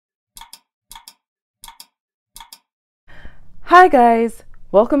Hi guys,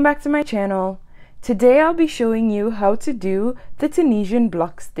 welcome back to my channel. Today I'll be showing you how to do the Tunisian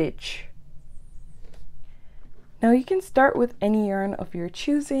block stitch. Now you can start with any yarn of your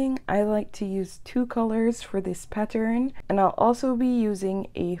choosing. I like to use two colors for this pattern, and I'll also be using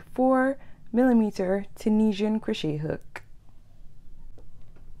a 4mm Tunisian crochet hook.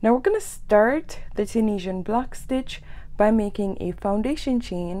 Now we're going to start the Tunisian block stitch by making a foundation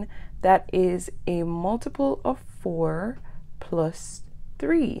chain that is a multiple of 4 plus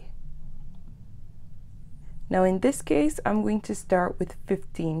 3. Now in this case, I'm going to start with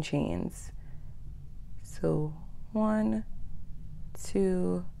 15 chains. So 1,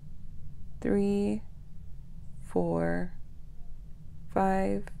 2, 3, 4,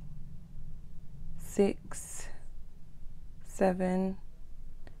 5, 6, 7,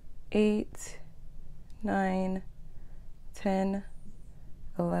 8, 9, 10,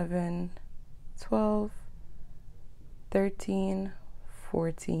 11, 12, 13,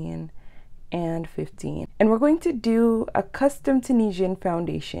 14, and 15. And we're going to do a custom Tunisian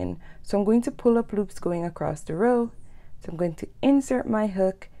foundation. So I'm going to pull up loops going across the row. So I'm going to insert my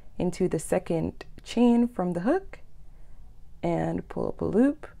hook into the second chain from the hook and pull up a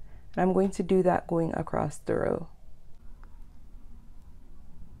loop. And I'm going to do that going across the row.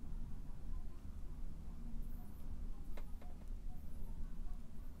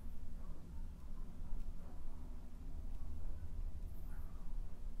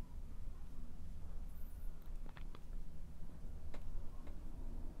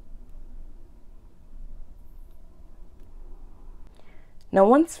 Now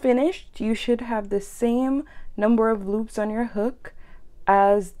once finished, you should have the same number of loops on your hook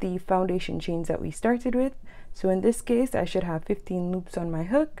as the foundation chains that we started with. So in this case, I should have 15 loops on my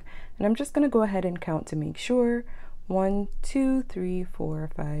hook, and I'm just going to go ahead and count to make sure. 1, 2, 3, 4,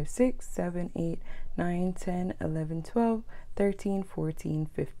 5, 6, 7, 8, 9, 10, 11, 12, 13, 14,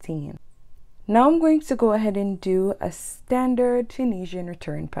 15. Now I'm going to go ahead and do a standard Tunisian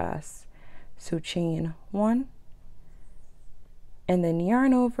return pass. So chain 1, and then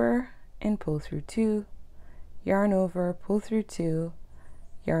yarn over and pull through 2, yarn over, pull through 2,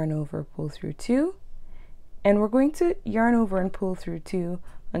 yarn over, pull through 2, and we're going to yarn over and pull through 2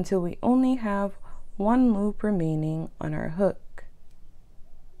 until we only have one loop remaining on our hook.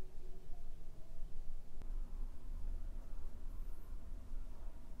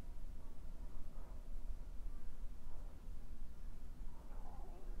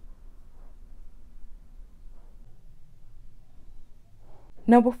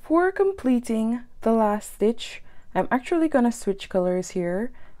 Now before completing the last stitch, I'm actually going to switch colors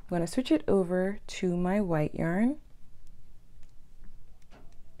here. I'm going to switch it over to my white yarn.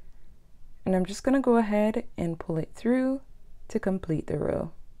 And I'm just going to go ahead and pull it through to complete the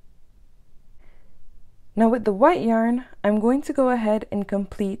row. Now with the white yarn, I'm going to go ahead and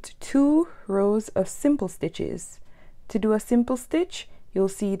complete 2 rows of simple stitches. To do a simple stitch, you'll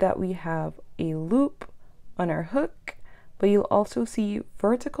see that we have a loop on our hook, but you'll also see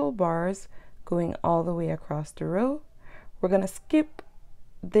vertical bars going all the way across the row. We're going to skip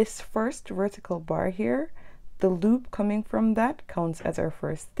this first vertical bar here. The loop coming from that counts as our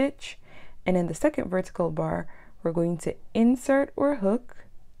first stitch. And in the second vertical bar, we're going to insert our hook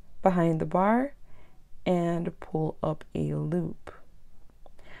behind the bar and pull up a loop.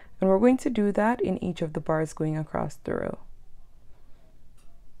 And we're going to do that in each of the bars going across the row.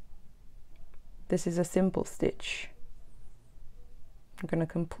 This is a simple stitch. I'm going to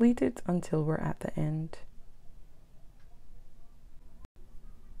complete it until we're at the end.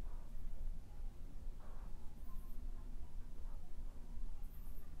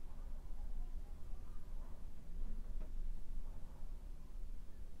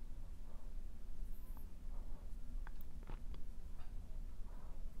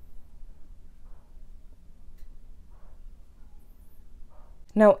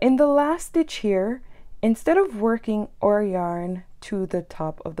 Now in the last stitch here, instead of working our yarn to the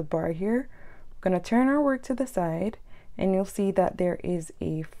top of the bar here, we're going to turn our work to the side, and you'll see that there is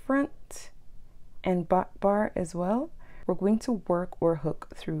a front and back bar as well. We're going to work our hook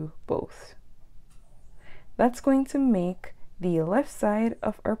through both. That's going to make the left side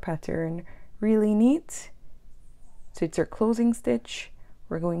of our pattern really neat. So it's our closing stitch.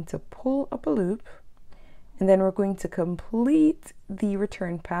 We're going to pull up a loop, and then we're going to complete the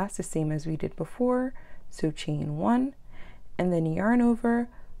return pass the same as we did before. So chain 1, and then yarn over,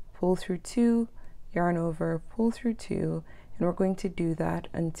 pull through 2, yarn over, pull through 2, and we're going to do that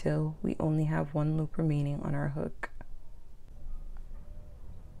until we only have one loop remaining on our hook.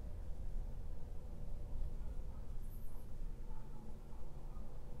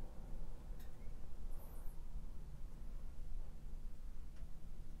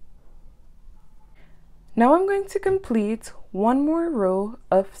 Now I'm going to complete one more row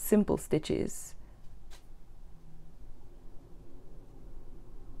of simple stitches.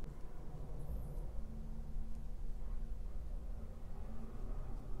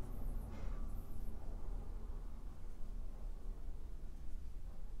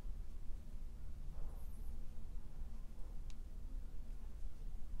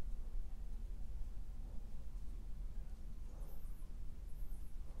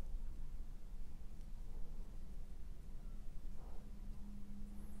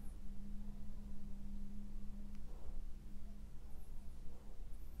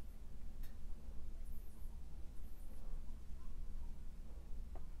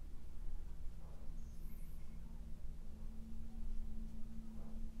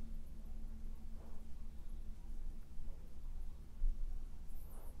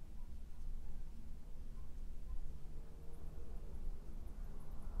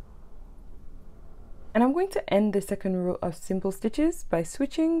 And I'm going to end the second row of simple stitches by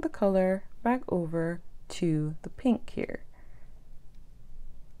switching the color back over to the pink here.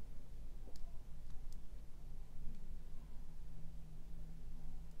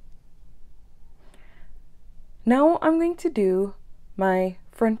 Now I'm going to do my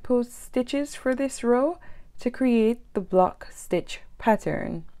front post stitches for this row to create the block stitch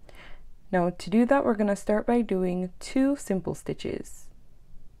pattern. Now to do that, we're going to start by doing 2 simple stitches.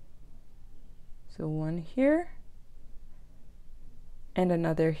 So one here and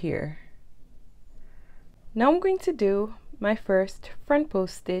another here. Now I'm going to do my first front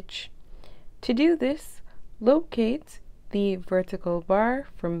post stitch. To do this, locate the vertical bar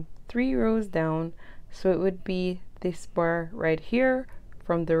from 3 rows down. So it would be this bar right here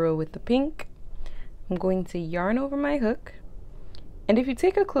from the row with the pink. I'm going to yarn over my hook. And if you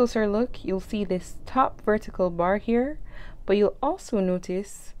take a closer look, you'll see this top vertical bar here, but you'll also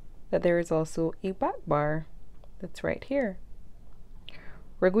notice that there is also a back bar that's right here.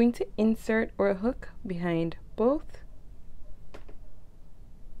 We're going to insert our hook behind both.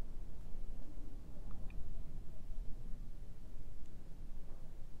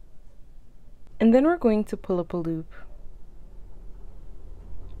 And then we're going to pull up a loop.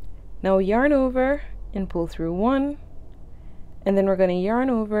 Now yarn over and pull through 1, and then we're going to yarn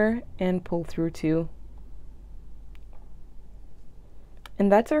over and pull through 2.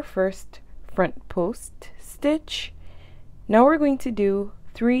 And that's our first front post stitch. Now we're going to do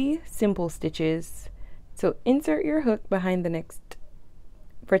 3 simple stitches. So insert your hook behind the next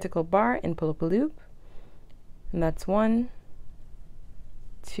vertical bar and pull up a loop. And that's 1,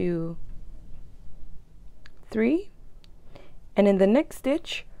 2, 3. And in the next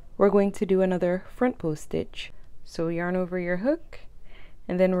stitch, we're going to do another front post stitch. So yarn over your hook,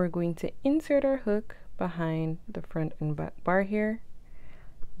 and then we're going to insert our hook behind the front and back bar here.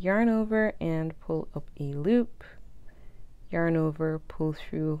 Yarn over and pull up a loop, yarn over, pull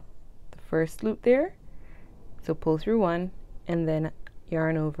through the first loop there, so pull through 1, and then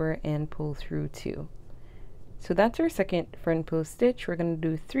yarn over and pull through 2. So that's our second front post stitch. We're going to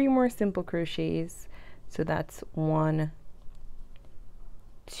do 3 more simple crochets, so that's 1,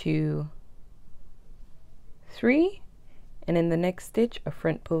 2, 3, and in the next stitch a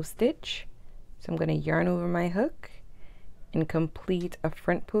front post stitch. So I'm going to yarn over my hook and complete a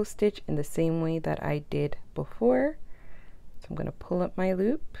front post stitch in the same way that I did before. So I'm going to pull up my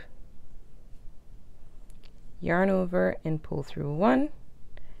loop, yarn over and pull through 1,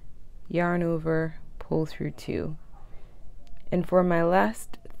 yarn over, pull through 2. And for my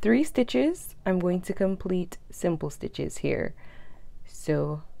last 3 stitches, I'm going to complete simple stitches here.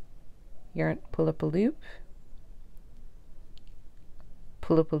 So yarn, pull up a loop,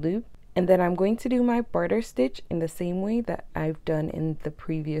 pull up a loop, and then I'm going to do my barter stitch in the same way that I've done in the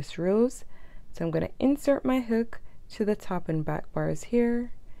previous rows. So I'm going to insert my hook to the top and back bars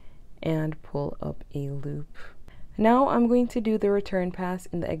here and pull up a loop. Now I'm going to do the return pass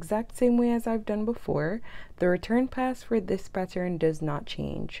in the exact same way as I've done before. The return pass for this pattern does not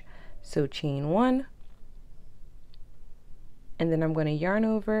change. So chain 1, and then I'm going to yarn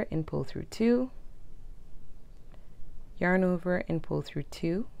over and pull through 2, yarn over and pull through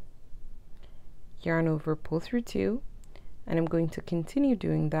 2, yarn over, pull through 2, and I'm going to continue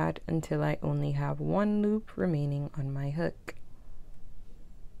doing that until I only have 1 loop remaining on my hook.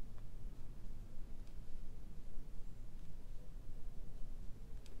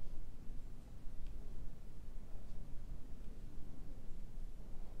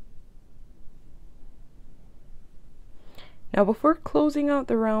 Now before closing out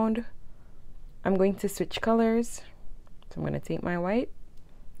the round, I'm going to switch colors. So I'm going to take my white,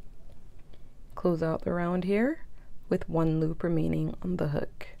 close out the round here with 1 loop remaining on the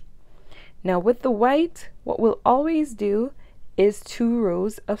hook. Now with the white, what we'll always do is 2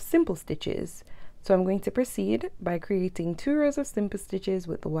 rows of simple stitches. So I'm going to proceed by creating 2 rows of simple stitches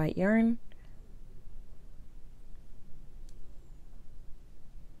with the white yarn.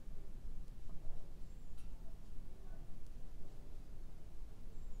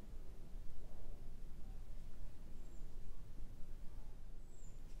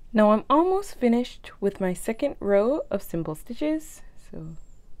 Now I'm almost finished with my second row of simple stitches.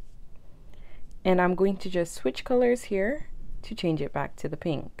 And I'm going to just switch colors here to change it back to the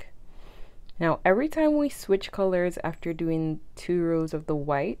pink. Now every time we switch colors after doing 2 rows of the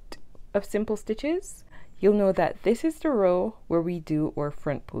white of simple stitches, you'll know that this is the row where we do our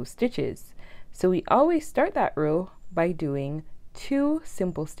front post stitches. So we always start that row by doing 2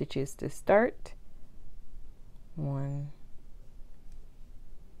 simple stitches to start. 1,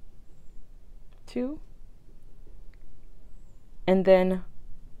 2, and then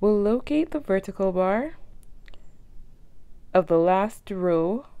we'll locate the vertical bar of the last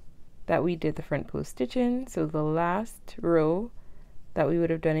row that we did the front post stitch in. So the last row that we would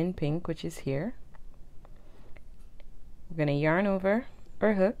have done in pink, which is here. We're going to yarn over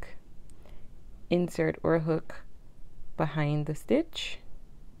our hook, insert our hook behind the stitch,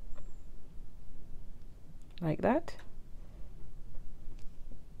 like that.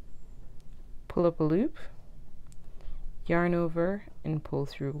 Pull up a loop, yarn over and pull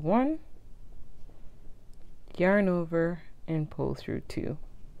through 1, yarn over and pull through 2,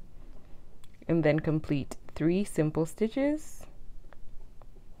 and then complete 3 simple stitches.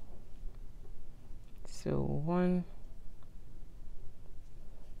 So 1,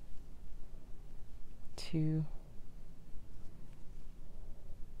 2,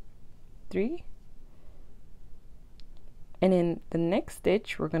 3, and in the next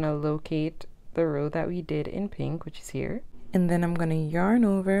stitch we're going to locate the row that we did in pink, which is here, and then I'm going to yarn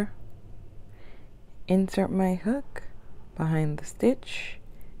over, insert my hook behind the stitch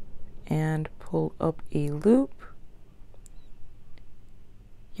and pull up a loop,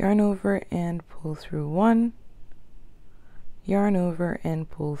 yarn over and pull through 1, yarn over and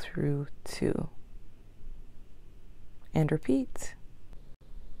pull through 2, and repeat.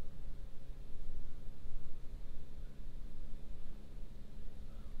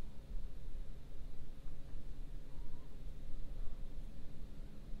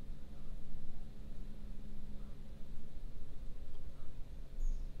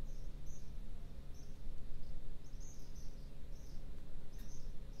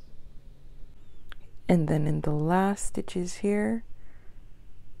 And then in the last stitches here,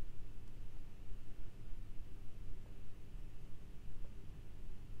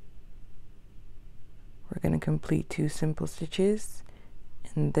 we're going to complete 2 simple stitches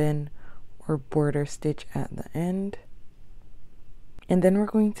and then our border stitch at the end. And then we're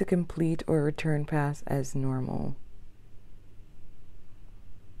going to complete our return pass as normal.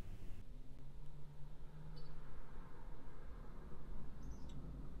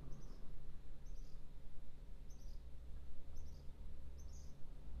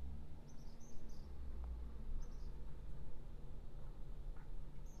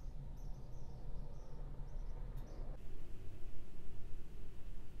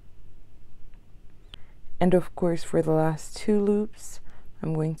 And of course for the last 2 loops,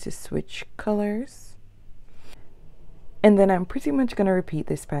 I'm going to switch colors. And then I'm pretty much going to repeat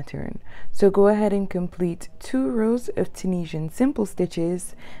this pattern. So go ahead and complete 2 rows of Tunisian simple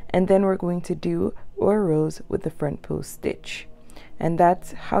stitches, and then we're going to do our rows with the front post stitch. And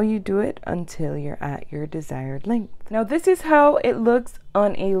that's how you do it until you're at your desired length. Now this is how it looks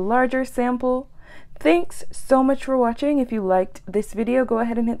on a larger sample. Thanks so much for watching. If you liked this video, go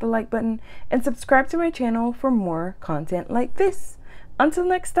ahead and hit the like button and subscribe to my channel for more content like this. Until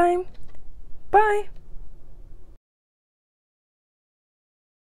next time, bye!